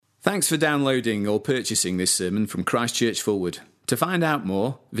Thanks for downloading or purchasing this sermon from Christchurch Fulwood. To find out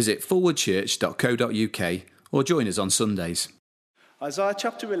more, visit fulwoodchurch.co.uk or join us on Sundays. Isaiah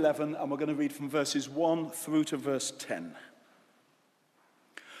chapter 11, and we're going to read from verses 1 through to verse 10.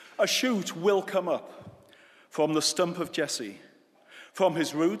 A shoot will come up from the stump of Jesse. From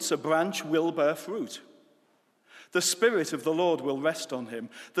his roots a branch will bear fruit. The Spirit of the Lord will rest on him,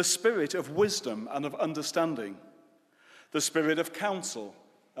 the Spirit of wisdom and of understanding, the Spirit of counsel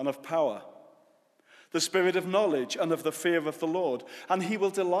and of power, the Spirit of knowledge and of the fear of the Lord, and he will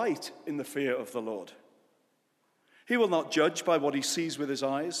delight in the fear of the Lord. He will not judge by what he sees with his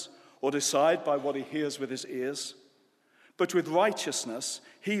eyes, or decide by what he hears with his ears, but with righteousness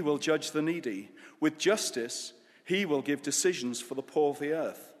he will judge the needy. With justice he will give decisions for the poor of the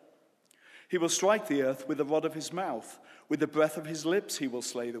earth. He will strike the earth with the rod of his mouth. With the breath of his lips he will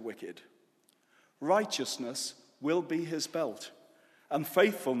slay the wicked. Righteousness will be his belt, and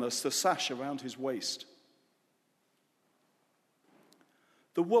faithfulness the sash around his waist.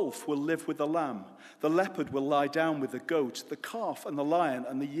 The wolf will live with the lamb. The leopard will lie down with the goat. The calf and the lion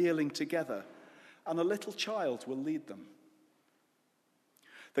and the yearling together, and a little child will lead them.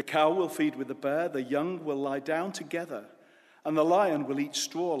 The cow will feed with the bear. The young will lie down together, and the lion will eat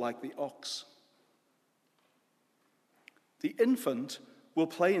straw like the ox. The infant will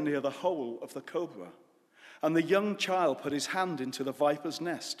play near the hole of the cobra, and the young child put his hand into the viper's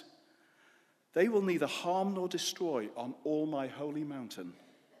nest. They will neither harm nor destroy on all my holy mountain.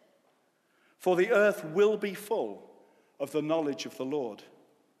 For the earth will be full of the knowledge of the Lord,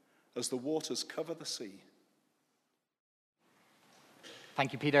 as the waters cover the sea.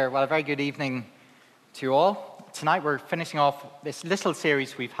 Thank you, Peter. Well, a very good evening to you all. Tonight we're finishing off this little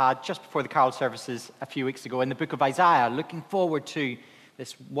series we've had just before the carol services a few weeks ago in the book of Isaiah, looking forward to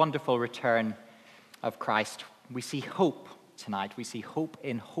this wonderful return of Christ. We see hope tonight. We see hope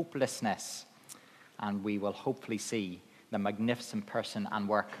in hopelessness, and we will hopefully see the magnificent person and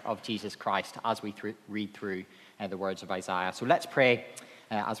work of Jesus Christ as we read through the words of Isaiah. So let's pray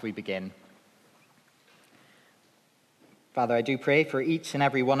as we begin. Father, I do pray for each and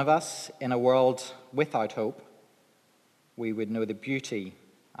every one of us in a world without hope, we would know the beauty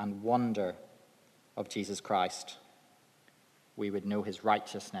and wonder of Jesus Christ. We would know his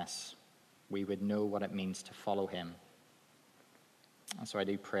righteousness. We would know what it means to follow him. And so I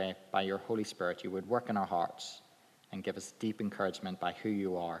do pray by your Holy Spirit, you would work in our hearts and give us deep encouragement by who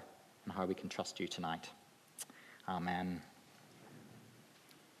you are and how we can trust you tonight. Amen.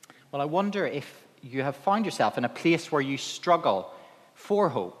 Well, I wonder if you have found yourself in a place where you struggle for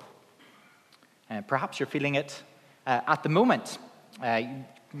hope. Perhaps you're feeling it at the moment.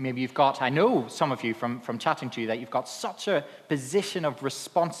 Maybe you've got, I know some of you from chatting to you, that you've got such a position of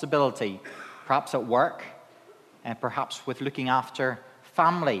responsibility, perhaps at work, and perhaps with looking after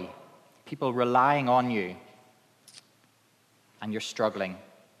family, people relying on you, and you're struggling.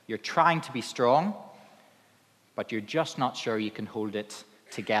 You're trying to be strong, but you're just not sure you can hold it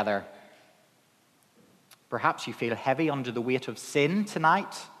together. Perhaps you feel heavy under the weight of sin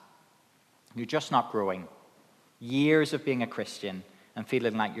tonight. You're just not growing. Years of being a Christian and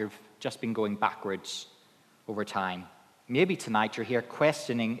feeling like you've just been going backwards over time. Maybe tonight you're here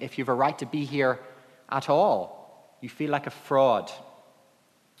questioning if you've a right to be here at all. You feel like a fraud.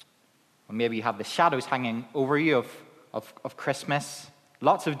 Or maybe you have the shadows hanging over you of Christmas.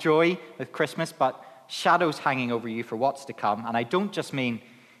 Lots of joy with Christmas, but shadows hanging over you for what's to come. And I don't just mean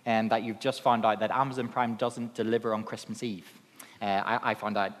that you've just found out that Amazon Prime doesn't deliver on Christmas Eve. I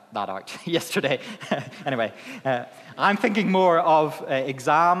found that out yesterday. Anyway, I'm thinking more of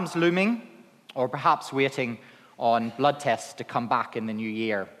exams looming, or perhaps waiting on blood tests to come back in the new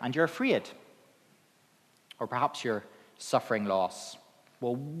year, and you're afraid. Or perhaps you're suffering loss.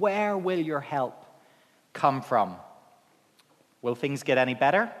 Well, where will your help come from? Will things get any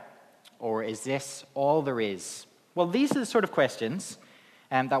better? Or is this all there is? Well, these are the sort of questions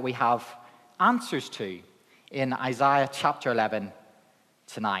that we have answers to in Isaiah chapter 11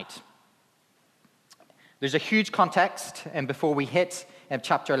 tonight. There's a huge context before we hit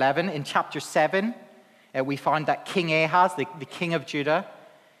chapter 11. In chapter 7, we find that King Ahaz, the king of Judah,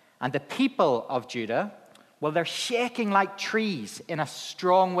 and the people of Judah, well, they're shaking like trees in a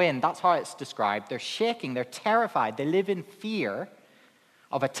strong wind. That's how it's described. They're shaking, they're terrified, they live in fear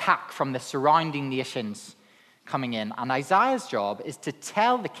of attack from the surrounding nations coming in. And Isaiah's job is to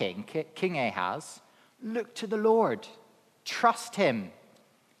tell the king, King Ahaz, look to the Lord, trust him.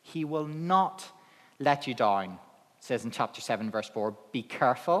 He will not let you down. It says in chapter 7, verse 4, be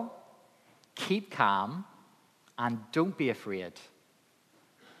careful, keep calm, and don't be afraid.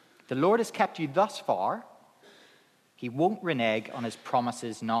 The Lord has kept you thus far. He won't renege on his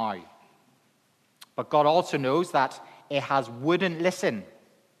promises now. But God also knows that Ahaz wouldn't listen.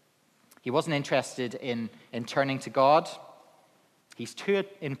 He wasn't interested in turning to God. He's too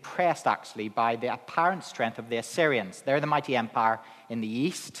impressed, actually, by the apparent strength of the Assyrians. They're the mighty empire in the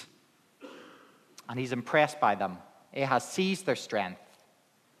east, and he's impressed by them. Ahaz sees their strength,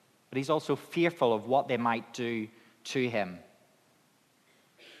 but he's also fearful of what they might do to him.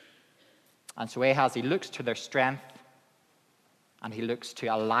 And so Ahaz, he looks to their strength, and he looks to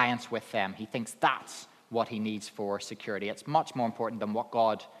alliance with them. He thinks that's what he needs for security. It's much more important than what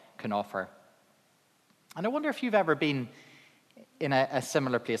God can offer. And I wonder if you've ever been in a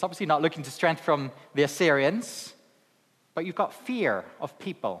similar place. Obviously not looking to strength from the Assyrians, but you've got fear of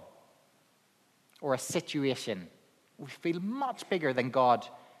people or a situation we feel much bigger than God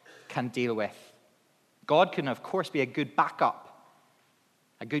can deal with. God can, of course, be a good backup,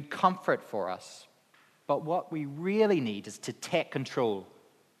 a good comfort for us. But what we really need is to take control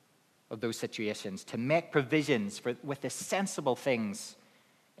of those situations, to make provisions with the sensible things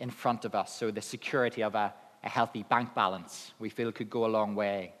in front of us. So the security of a healthy bank balance we feel could go a long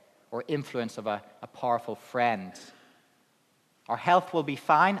way, or influence of a powerful friend. Our health will be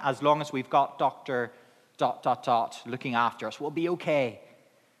fine as long as we've got Dr. ... looking after us. We'll be okay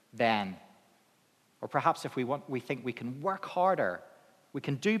then. Or perhaps if we think we can work harder, we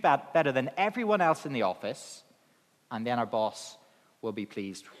can do better than everyone else in the office, and then our boss will be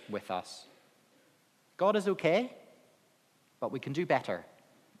pleased with us. God is okay, but we can do better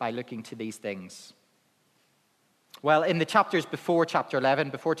by looking to these things. Well, in the chapters before chapter 11,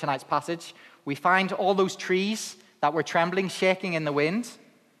 before tonight's passage, we find all those trees that were trembling, shaking in the wind.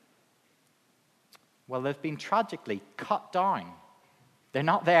 Well, they've been tragically cut down. They're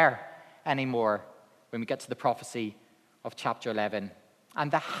not there anymore when we get to the prophecy of chapter 11. And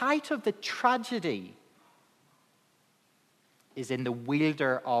the height of the tragedy is in the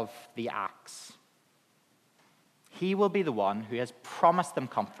wielder of the axe. He will be the one who has promised them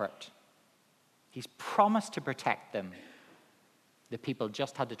comfort. He's promised to protect them. The people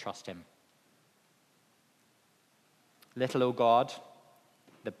just had to trust him. Little O God,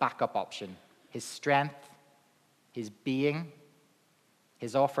 the backup option, his strength, his being,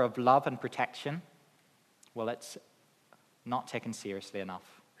 his offer of love and protection, well, it's not taken seriously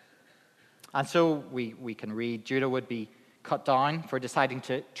enough. And so we can read Judah would be cut down for deciding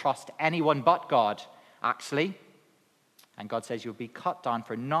to trust anyone but God, actually. And God says, you'll be cut down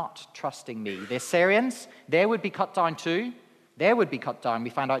for not trusting me. The Assyrians, they would be cut down too. They would be cut down, we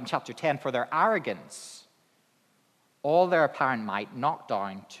find out in chapter 10, for their arrogance. All their apparent might knocked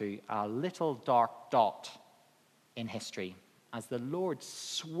down to a little dark dot in history as the Lord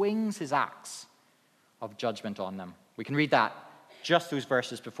swings his axe of judgment on them. We can read that, just those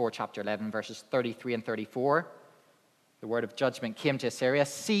verses before chapter 11, verses 33 and 34. The word of judgment came to Assyria.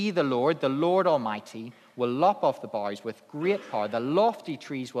 See, the Lord Almighty, will lop off the boughs with great power. The lofty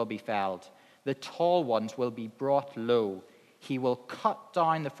trees will be felled. The tall ones will be brought low. He will cut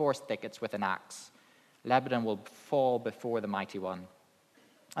down the forest thickets with an axe. Lebanon will fall before the mighty one.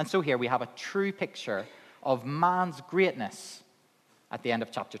 And so here we have a true picture of man's greatness at the end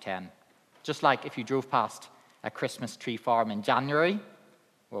of chapter 10. Just like if you drove past a Christmas tree farm in January,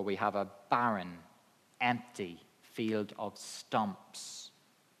 where we have a barren, empty field of stumps.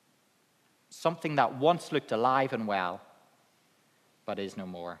 Something that once looked alive and well, but is no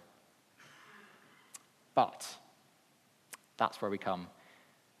more. But that's where we come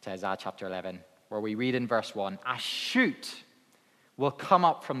to Isaiah chapter 11, where we read in verse 1, a shoot will come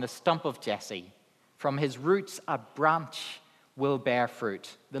up from the stump of Jesse. From his roots a branch will bear fruit.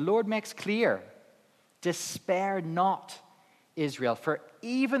 The Lord makes clear, despair not, Israel, for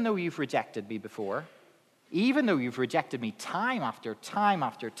even though you've rejected me before, even though you've rejected me time after time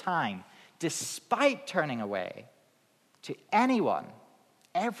after time, despite turning away to anyone,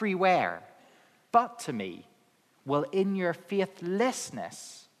 everywhere, but to me, well, in your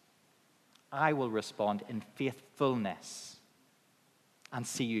faithlessness, I will respond in faithfulness and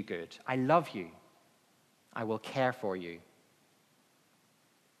see you good. I love you. I will care for you.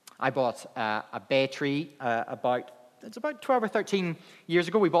 I bought a bay tree about 12 or 13 years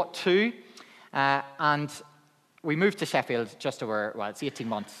ago. We bought two, and we moved to Sheffield just over, it's 18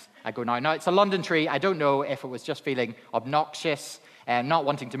 months ago now. Now, it's a London tree. I don't know if it was just feeling obnoxious, not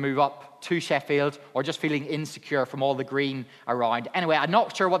wanting to move up to Sheffield, or just feeling insecure from all the green around. Anyway, I'm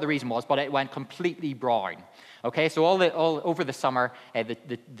not sure what the reason was, but it went completely brown. Okay, so all over the summer,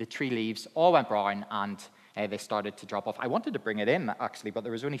 the tree leaves all went brown, and they started to drop off. I wanted to bring it in, actually, but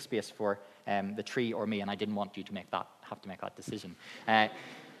there was only space for the tree or me, and I didn't want you to have to make that decision.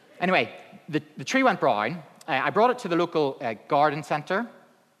 Anyway, the tree went brown, I brought it to the local garden centre.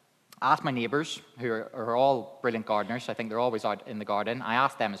 I asked my neighbours, who are all brilliant gardeners. I think they're always out in the garden. I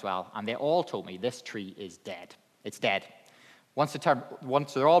asked them as well, and they all told me this tree is dead. It's dead. Once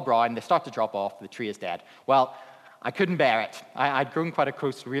they're all brown, they start to drop off, the tree is dead. Well, I couldn't bear it. I'd grown quite a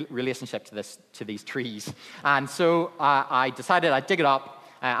close relationship to these trees. And so I decided I'd dig it up.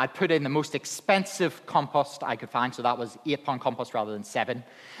 I'd put in the most expensive compost I could find, so that was 8-pound compost rather than 7.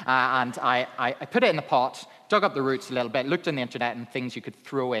 And I put it in the pot, dug up the roots a little bit, looked on the internet and things you could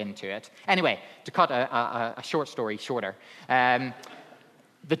throw into it. Anyway, to cut a short story shorter,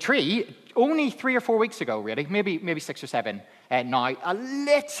 the tree, only 3 or 4 weeks ago, really, maybe 6 or 7, now, a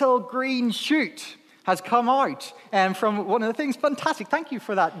little green shoot has come out from one of the things. Fantastic. Thank you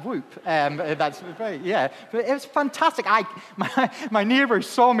for that whoop. That's very, yeah. But it was fantastic. My neighbors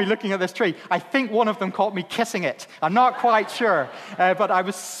saw me looking at this tree. I think one of them caught me kissing it. I'm not quite sure. But I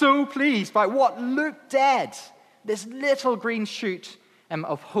was so pleased by what looked dead. This little green shoot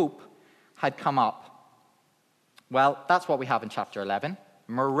of hope had come up. Well, that's what we have in chapter 11.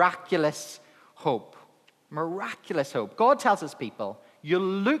 Miraculous hope. Miraculous hope. God tells his people, you'll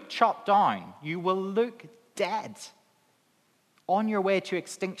look chopped down. You will look dead on your way to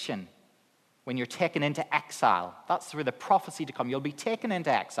extinction when you're taken into exile. That's through the prophecy to come. You'll be taken into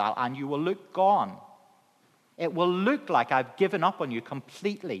exile and you will look gone. It will look like I've given up on you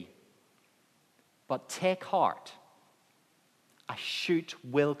completely. But take heart. A shoot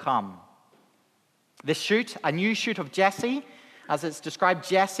will come. The shoot, a new shoot of Jesse, as it's described,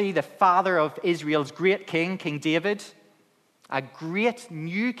 Jesse, the father of Israel's great king, King David. A great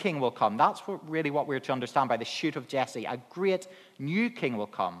new king will come. That's really what we're to understand by the shoot of Jesse. A great new king will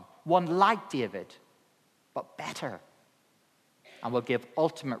come. One like David, but better. And will give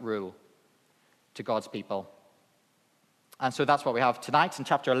ultimate rule to God's people. And so that's what we have tonight in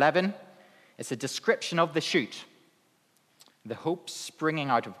chapter 11. It's a description of the shoot. The hope springing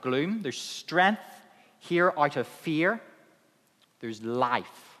out of gloom. There's strength here out of fear. There's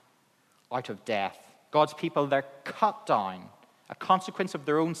life out of death. God's people, they're cut down. A consequence of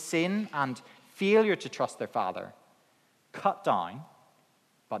their own sin and failure to trust their Father. Cut down,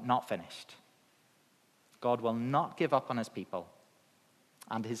 but not finished. God will not give up on his people,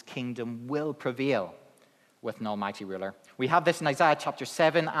 and his kingdom will prevail with an almighty ruler. We have this in Isaiah chapter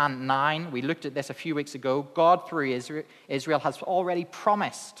 7 and 9. We looked at this a few weeks ago. God, through Israel, has already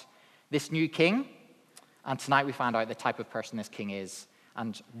promised this new king, and tonight we find out the type of person this king is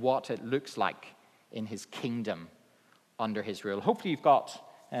and what it looks like in his kingdom under his rule. Hopefully you've got,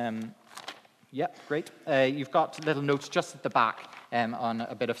 great. You've got little notes just at the back on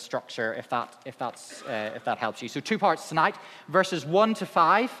a bit of structure, if that helps you. So 2 parts tonight. Verses 1 to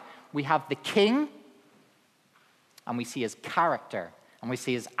 5, we have the king, and we see his character, and we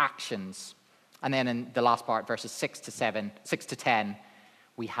see his actions. And then in the last part, verses 6 to 10,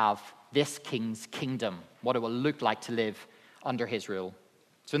 we have this king's kingdom, what it will look like to live under his rule.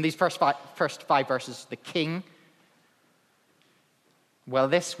 So in these first five verses, the king, well,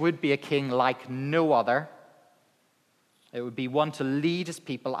 this would be a king like no other. It would be one to lead his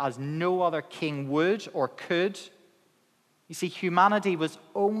people as no other king would or could. You see, humanity was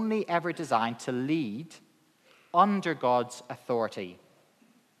only ever designed to lead under God's authority.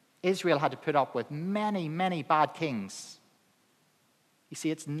 Israel had to put up with many, many bad kings. You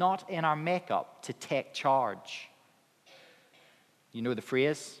see, it's not in our makeup to take charge. You know the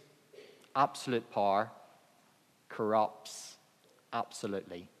phrase, absolute power corrupts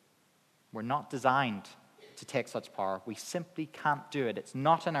absolutely. We're not designed to take such power. We simply can't do it. It's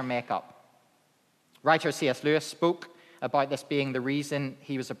not in our makeup. Writer C.S. Lewis spoke about this being the reason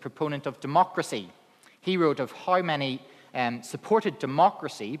he was a proponent of democracy. He wrote of how many supported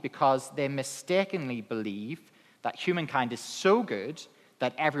democracy because they mistakenly believe that humankind is so good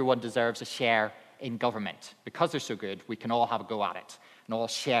that everyone deserves a share in government. Because they're so good, we can all have a go at it and all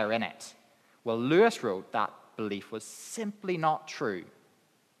share in it. Well, Lewis wrote that belief was simply not true.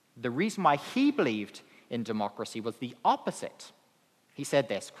 The reason why he believed in democracy was the opposite. He said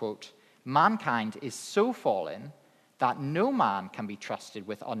this, quote, "Mankind is so fallen that no man can be trusted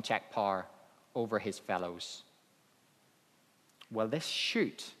with unchecked power over his fellows." Well, this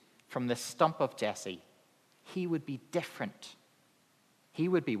shoot from the stump of Jesse, he would be different. He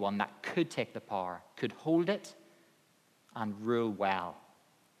would be one that could take the power, could hold it, and rule well.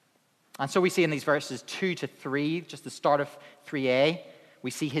 And so we see in these verses 2 to 3, just the start of 3a, we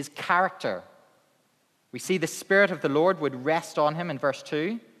see his character. We see the Spirit of the Lord would rest on him in verse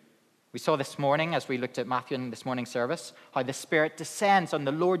 2. We saw this morning, as we looked at Matthew in this morning's service, how the Spirit descends on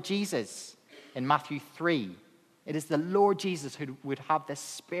the Lord Jesus in Matthew 3. It is the Lord Jesus who would have the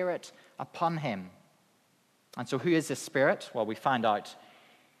Spirit upon him. And so who is this Spirit? Well, we find out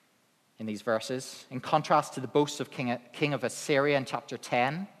in these verses. In contrast to the boasts of king of Assyria in chapter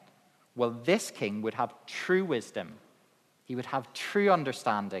 10, well, this king would have true wisdom. He would have true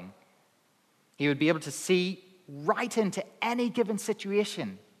understanding. He would be able to see right into any given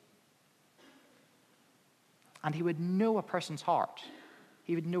situation. And he would know a person's heart.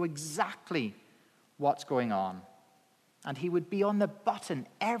 He would know exactly what's going on. And he would be on the button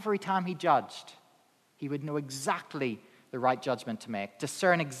every time he judged. He would know exactly the right judgment to make,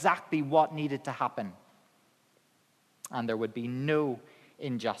 discern exactly what needed to happen. And there would be no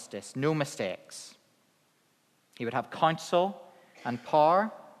injustice, no mistakes. He would have counsel and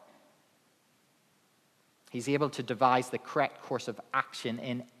power. He's able to devise the correct course of action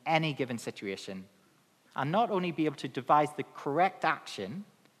in any given situation. And not only be able to devise the correct action,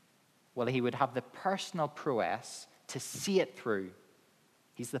 well, he would have the personal prowess to see it through.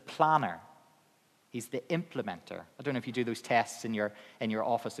 He's the planner. He's the implementer. I don't know if you do those tests in your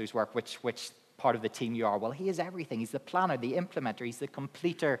office, those work, which part of the team you are. Well, he is everything. He's the planner, the implementer. He's the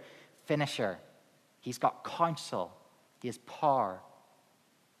completer, finisher. He's got counsel. He has power.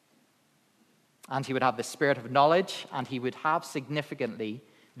 And he would have the spirit of knowledge, and he would have significantly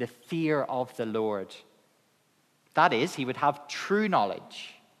the fear of the Lord. That is, he would have true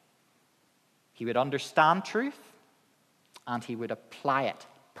knowledge. He would understand truth, and he would apply it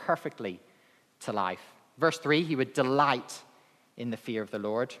perfectly to life. Verse 3, he would delight in the fear of the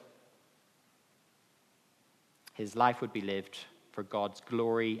Lord. His life would be lived for God's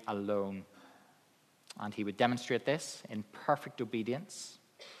glory alone. And he would demonstrate this in perfect obedience.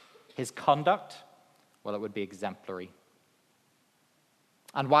 His conduct, well, it would be exemplary.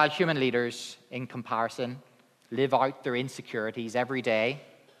 And while human leaders, in comparison, live out their insecurities every day,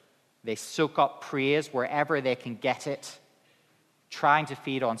 they soak up praise wherever they can get it, trying to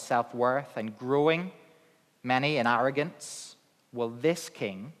feed on self-worth and growing, many in arrogance, well, this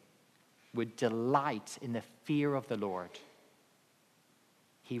king would delight in the fear of the Lord.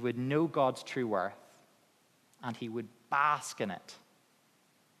 He would know God's true worth, and he would bask in it.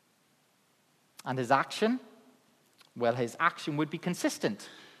 And his action? Well, his action would be consistent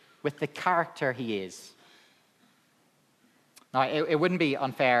with the character he is. Now, it wouldn't be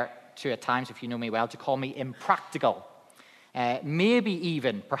unfair to, at times, if you know me well, to call me impractical. Maybe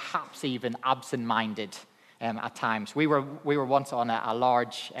even, perhaps even absent-minded at times. We were once on a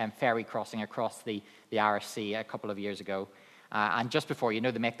large ferry crossing across the Irish Sea a couple of years ago. And just before,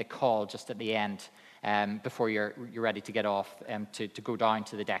 they make the call just at the end, before you're ready to get off to go down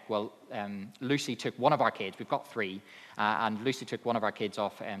to the deck. Well, Lucy took one of our kids, we've got 3, and Lucy took one of our kids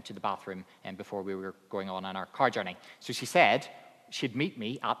off to the bathroom before we were going on our car journey. So she said she'd meet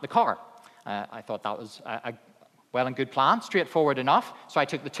me at the car. I thought that was a well and good plan, straightforward enough. So I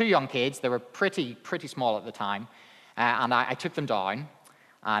took the 2 young kids, they were pretty small at the time, and I took them down.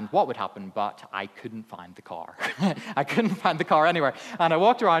 And what would happen, but I couldn't find the car. I couldn't find the car anywhere. And I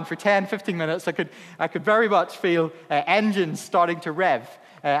walked around for 10, 15 minutes. I could very much feel engines starting to rev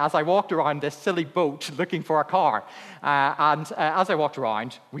as I walked around this silly boat looking for a car. And as I walked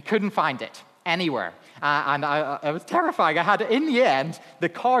around, we couldn't find it anywhere. And it was terrifying. In the end, the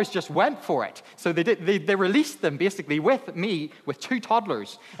cars just went for it. So they released them basically with me, with 2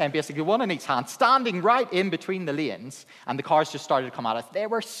 toddlers, and basically one in each hand, standing right in between the lanes, and the cars just started to come at us. They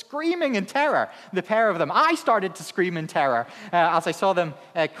were screaming in terror, the pair of them. I started to scream in terror as I saw them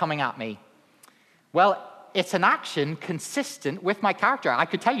coming at me. Well, it's an action consistent with my character. I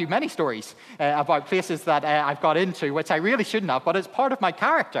could tell you many stories about places that I've got into, which I really shouldn't have, but it's part of my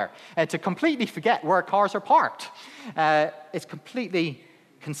character to completely forget where cars are parked. It's completely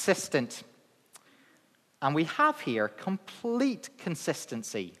consistent. And we have here complete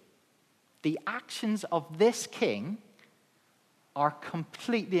consistency. The actions of this king are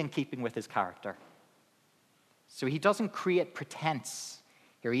completely in keeping with his character. So he doesn't create pretense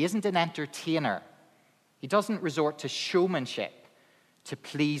here. He isn't an entertainer. He doesn't resort to showmanship to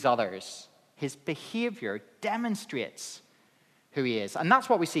please others. His behavior demonstrates who he is. And that's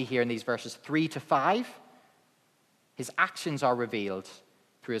what we see here in these verses 3 to 5. His actions are revealed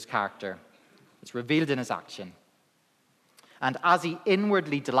through his character. It's revealed in his action. And as he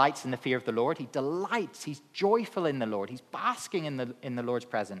inwardly delights in the fear of the Lord, he delights, he's joyful in the Lord, he's basking in the Lord's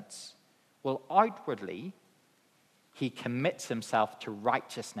presence. Well, outwardly, he commits himself to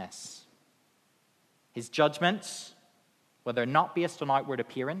righteousness. His judgments, well, they're not based on outward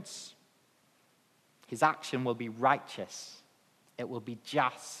appearance. His action will be righteous. It will be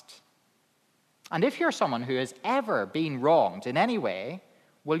just. And if you're someone who has ever been wronged in any way,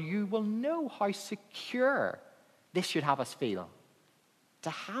 well, you will know how secure this should have us feel. To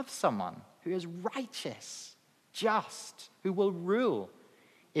have someone who is righteous just, who will rule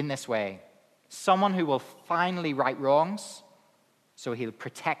in this way. Someone who will finally right wrongs, so he'll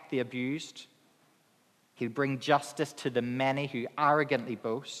protect the abused. He'll bring justice to the many who arrogantly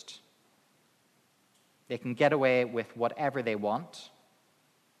boast. They can get away with whatever they want.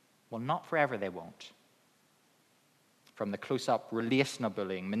 Well, not forever they won't. From the close-up relational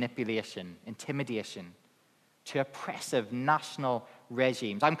bullying, manipulation, intimidation, to oppressive national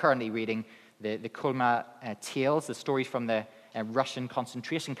regimes. I'm currently reading the Kulma Tales, the stories from the Russian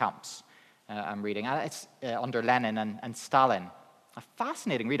concentration camps. I'm reading. It's under Lenin and Stalin. A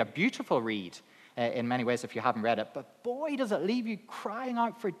fascinating read, a beautiful read in many ways if you haven't read it. But boy, does it leave you crying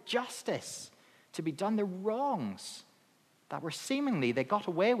out for justice to be done, the wrongs that were seemingly they got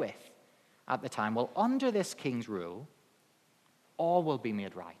away with at the time. Well, under this king's rule, all will be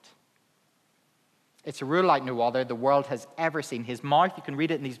made right. It's a rule like no other the world has ever seen. His mouth, you can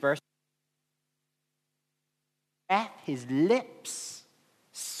read it in these verses. His lips,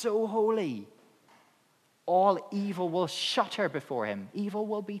 so holy. All evil will shudder before him. Evil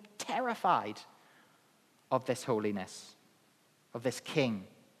will be terrified of this holiness, of this king.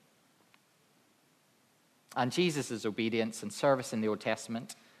 And Jesus' obedience and service in the Old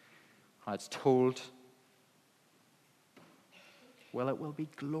Testament, how it's told, well, it will be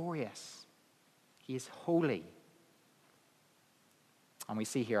glorious. He is holy. And we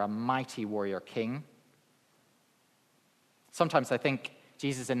see here a mighty warrior king. Sometimes I think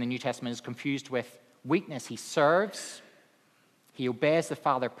Jesus in the New Testament is confused with weakness. He serves. He obeys the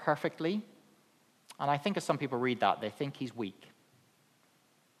Father perfectly. And I think as some people read that, they think he's weak.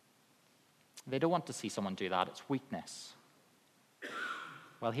 They don't want to see someone do that. It's weakness.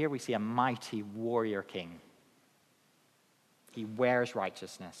 Well, here we see a mighty warrior king. He wears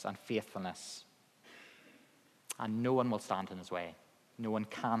righteousness and faithfulness. And no one will stand in his way. No one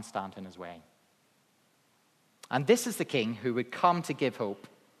can stand in his way. And this is the king who would come to give hope.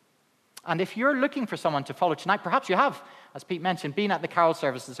 And if you're looking for someone to follow tonight, perhaps you have, as Pete mentioned, been at the carol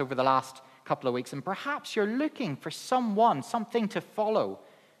services over the last couple of weeks, and perhaps you're looking for someone, something to follow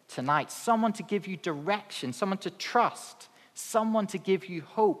tonight, someone to give you direction, someone to trust, someone to give you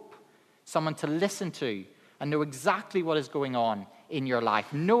hope, someone to listen to and know exactly what is going on in your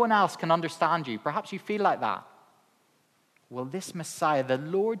life. No one else can understand you. Perhaps you feel like that. Well, this Messiah, the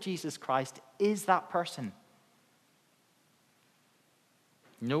Lord Jesus Christ, is that person.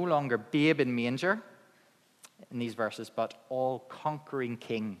 No longer babe in manger in these verses, but all-conquering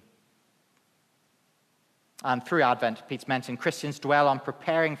king. And through Advent, Pete's mentioned, Christians dwell on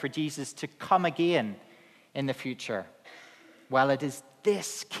preparing for Jesus to come again in the future. Well, it is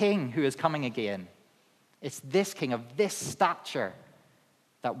this king who is coming again. It's this king of this stature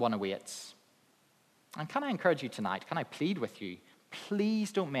that one awaits. And can I encourage you tonight, can I plead with you,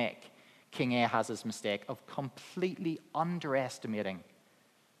 please don't make King Ahaz's mistake of completely underestimating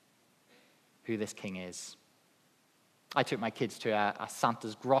who this king is. I took my kids to a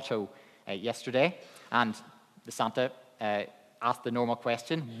Santa's grotto yesterday, and the Santa asked the normal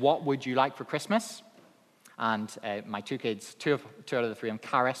question, what would you like for Christmas? And my two kids, two out of the three of them,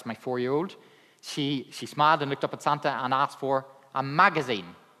 Karis, my 4-year-old, she smiled and looked up at Santa and asked for a magazine.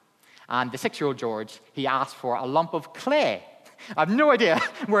 And the 6-year-old George, he asked for a lump of clay. I have no idea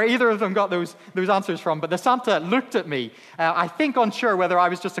where either of them got those answers from, but the Santa looked at me, I think unsure whether I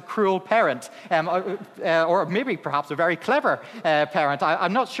was just a cruel parent, or maybe perhaps a very clever parent.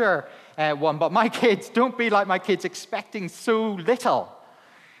 I'm not sure one, but my kids, don't be like my kids expecting so little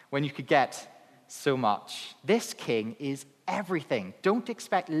when you could get so much. This king is everything. Don't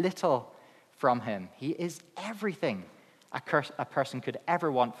expect little from him. He is everything a person could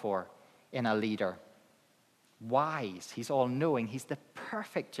ever want for in a leader. Wise, he's all-knowing, he's the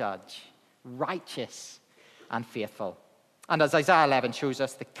perfect judge, righteous and faithful. And as Isaiah 11 shows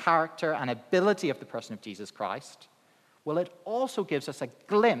us the character and ability of the person of Jesus Christ, well, it also gives us a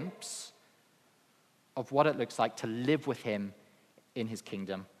glimpse of what it looks like to live with him in his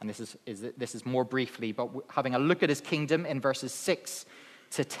kingdom. And this is more briefly, but having a look at his kingdom in verses 6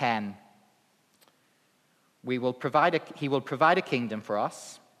 to 10. He will provide a kingdom for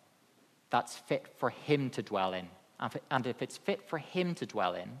us that's fit for him to dwell in. And if it's fit for him to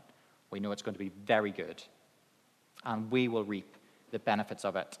dwell in, we know it's going to be very good. And we will reap the benefits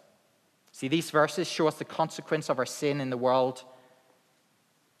of it. See, these verses show us the consequence of our sin in the world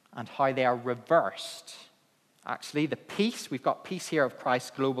and how they are reversed. Actually, we've got peace here of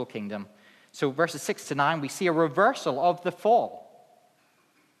Christ's global kingdom. So verses 6 to 9, we see a reversal of the fall.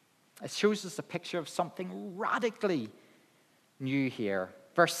 It shows us a picture of something radically new here.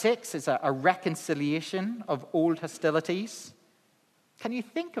 Verse 6 is a reconciliation of old hostilities. Can you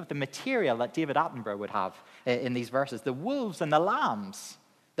think of the material that David Attenborough would have in these verses? The wolves and the lambs,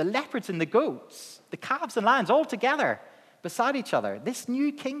 the leopards and the goats, the calves and lions all together beside each other. This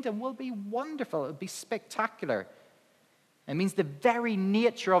new kingdom will be wonderful. It will be spectacular. It means the very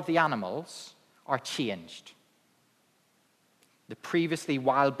nature of the animals are changed. The previously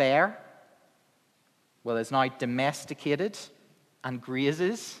wild bear, well, is now domesticated and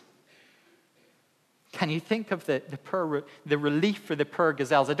grazes. Can you think of the relief for the poor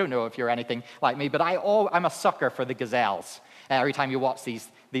gazelles? I don't know if you're anything like me, but I'm a sucker for the gazelles. Every time you watch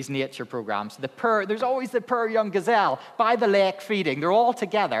these nature programs, there's always the poor young gazelle by the lake feeding. They're all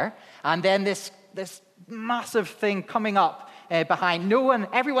together, and then this massive thing coming up behind.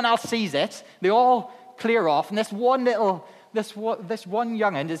 Everyone else sees it. They all clear off, and this one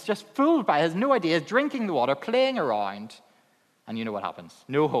young'un is just fooled by it, has no idea, is drinking the water, playing around, and you know what happens.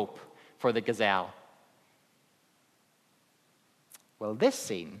 No hope for the gazelle. Well, this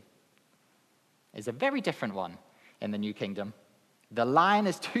scene is a very different one in the New Kingdom. The lion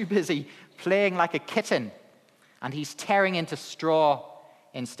is too busy playing like a kitten, and he's tearing into straw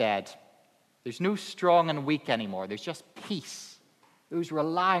instead. There's no strong and weak anymore. There's just peace. Who's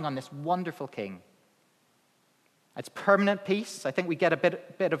relying on this wonderful king. It's permanent peace. I think we get a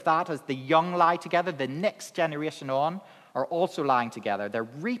bit of that as the young lie together. The next generation on are also lying together. They're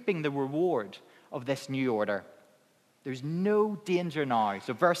reaping the reward of this new order. There's no danger now.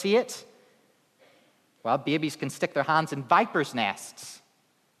 So verse 8, well, babies can stick their hands in vipers' nests.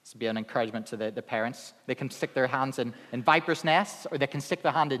 This would be an encouragement to the parents. They can stick their hands in vipers' nests, or they can stick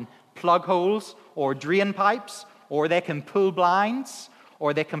their hand in plug holes or drain pipes, or they can pull blinds,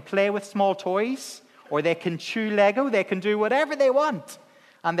 or they can play with small toys, or they can chew Lego. They can do whatever they want,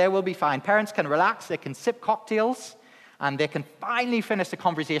 and they will be fine. Parents can relax. They can sip cocktails, and they can finally finish a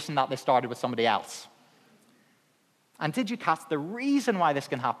conversation that they started with somebody else. And did you catch the reason why this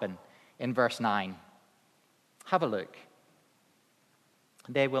can happen in verse 9? Have a look.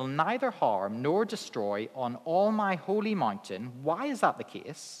 They will neither harm nor destroy on all my holy mountain. Why is that the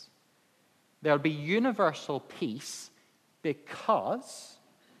case? There'll be universal peace because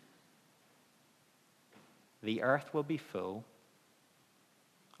the earth will be full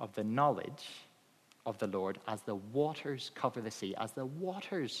of the knowledge of the Lord as the waters cover the sea. As the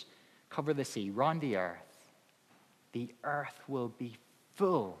waters cover the sea round the earth will be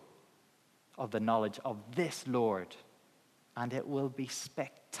full of the knowledge of this Lord, and it will be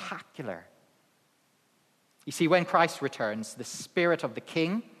spectacular. You see, when Christ returns, the spirit of the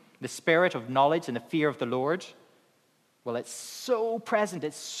King, the spirit of knowledge and the fear of the Lord, well, it's so present,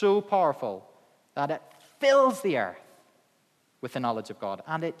 it's so powerful that it fills the earth with the knowledge of God,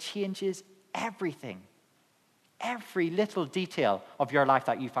 and it changes everything. Every little detail of your life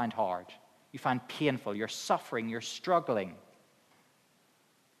that you find hard, you find painful, you're suffering, you're struggling,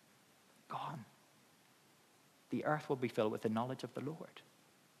 gone. The earth will be filled with the knowledge of the Lord.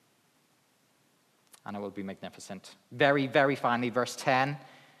 And it will be magnificent. Very, very finally, verse 10,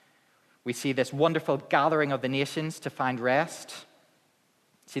 we see this wonderful gathering of the nations to find rest.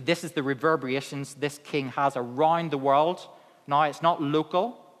 See, this is the reverberations this king has around the world. Now, it's not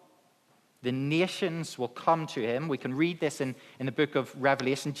local. The nations will come to him. We can read this in the book of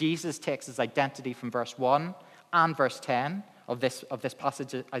Revelation. Jesus takes his identity from verse 1 and verse 10 of this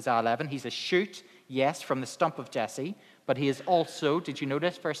passage, Isaiah 11. He's a shoot, yes, from the stump of Jesse, but he is also, did you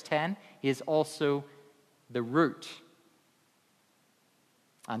notice verse 10? He is also the root.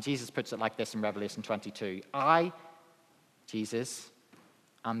 And Jesus puts it like this in Revelation 22. I, Jesus,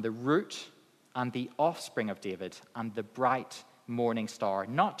 am the root and the offspring of David and the bright morning star.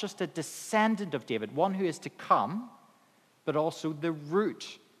 Not just a descendant of David, one who is to come, but also the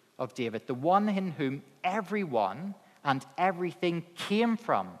root of David, the one in whom everyone and everything came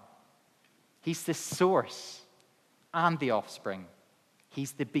from. He's the source and the offspring.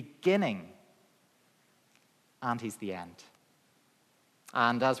 He's the beginning and he's the end.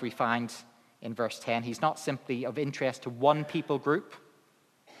 And as we find in verse 10, he's not simply of interest to one people group.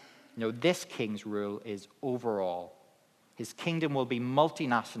 No, this king's rule is overall. His kingdom will be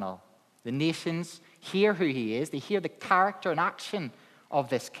multinational. The nations hear who he is. They hear the character and action of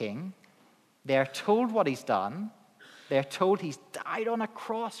this king. They are told what he's done. They are told he's died on a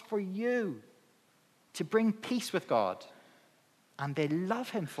cross for you to bring peace with God. And they love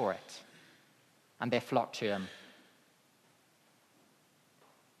him for it. And they flock to him.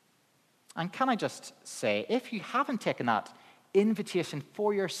 And can I just say, if you haven't taken that invitation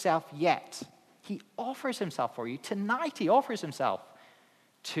for yourself yet, he offers himself for you. Tonight he offers himself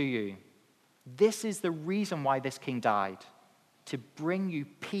to you. This is the reason why this king died, to bring you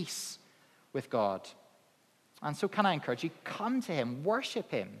peace with God. And so can I encourage you, come to him,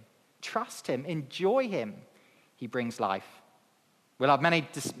 worship him, trust him, enjoy him. He brings life. We'll have many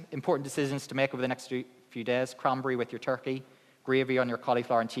important decisions to make over the next few days. Cranberry with your turkey, gravy on your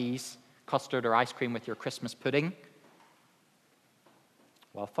cauliflower and cheese, custard or ice cream with your Christmas pudding.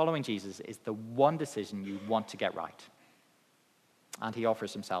 Well, following Jesus is the one decision you want to get right. And he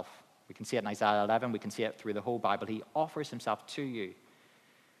offers himself. We can see it in Isaiah 11. We can see it through the whole Bible. He offers himself to you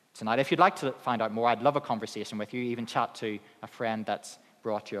tonight. If you'd like to find out more, I'd love a conversation with you, even chat to a friend that's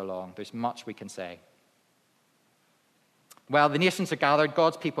brought you along. There's much we can say. Well, the nations are gathered,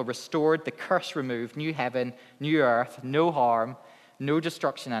 God's people restored, the curse removed, new heaven, new earth, no harm, no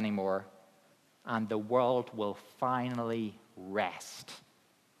destruction anymore, and the world will finally rest.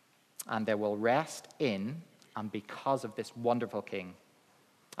 And they will rest in and because of this wonderful King.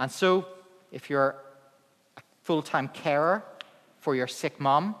 And so, if you're a full-time carer for your sick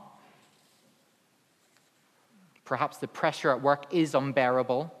mom, perhaps the pressure at work is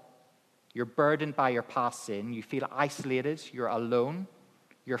unbearable. You're burdened by your past sin. You feel isolated. You're alone.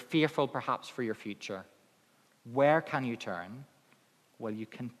 You're fearful perhaps for your future. Where can you turn? Well, you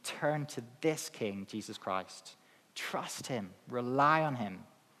can turn to this King, Jesus Christ. Trust him. Rely on him.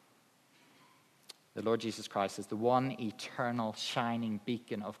 The Lord Jesus Christ is the one eternal shining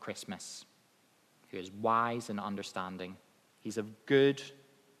beacon of Christmas, who is wise and understanding. He's of good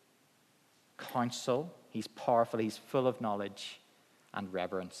counsel. He's powerful. He's full of knowledge and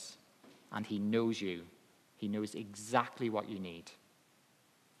reverence. And he knows you. He knows exactly what you need.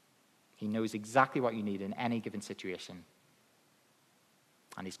 He knows exactly what you need in any given situation.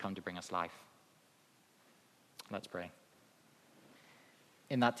 And he's come to bring us life. Let's pray.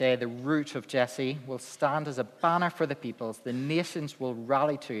 In that day, the root of Jesse will stand as a banner for the peoples. The nations will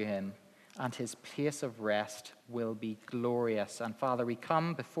rally to him, and his place of rest will be glorious. And Father, we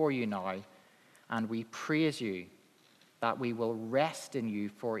come before you now, and we praise you that we will rest in you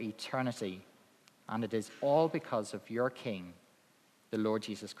for eternity. And it is all because of your King, the Lord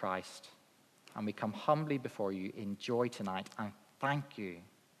Jesus Christ. And we come humbly before you in joy tonight and thank you.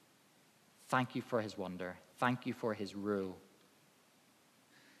 Thank you for his wonder. Thank you for his rule.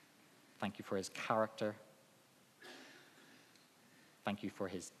 Thank you for his character. Thank you for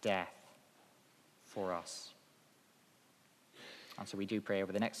his death for us. And so we do pray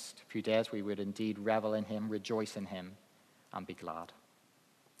over the next few days we would indeed revel in him, rejoice in him, and be glad.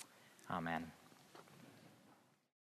 Amen.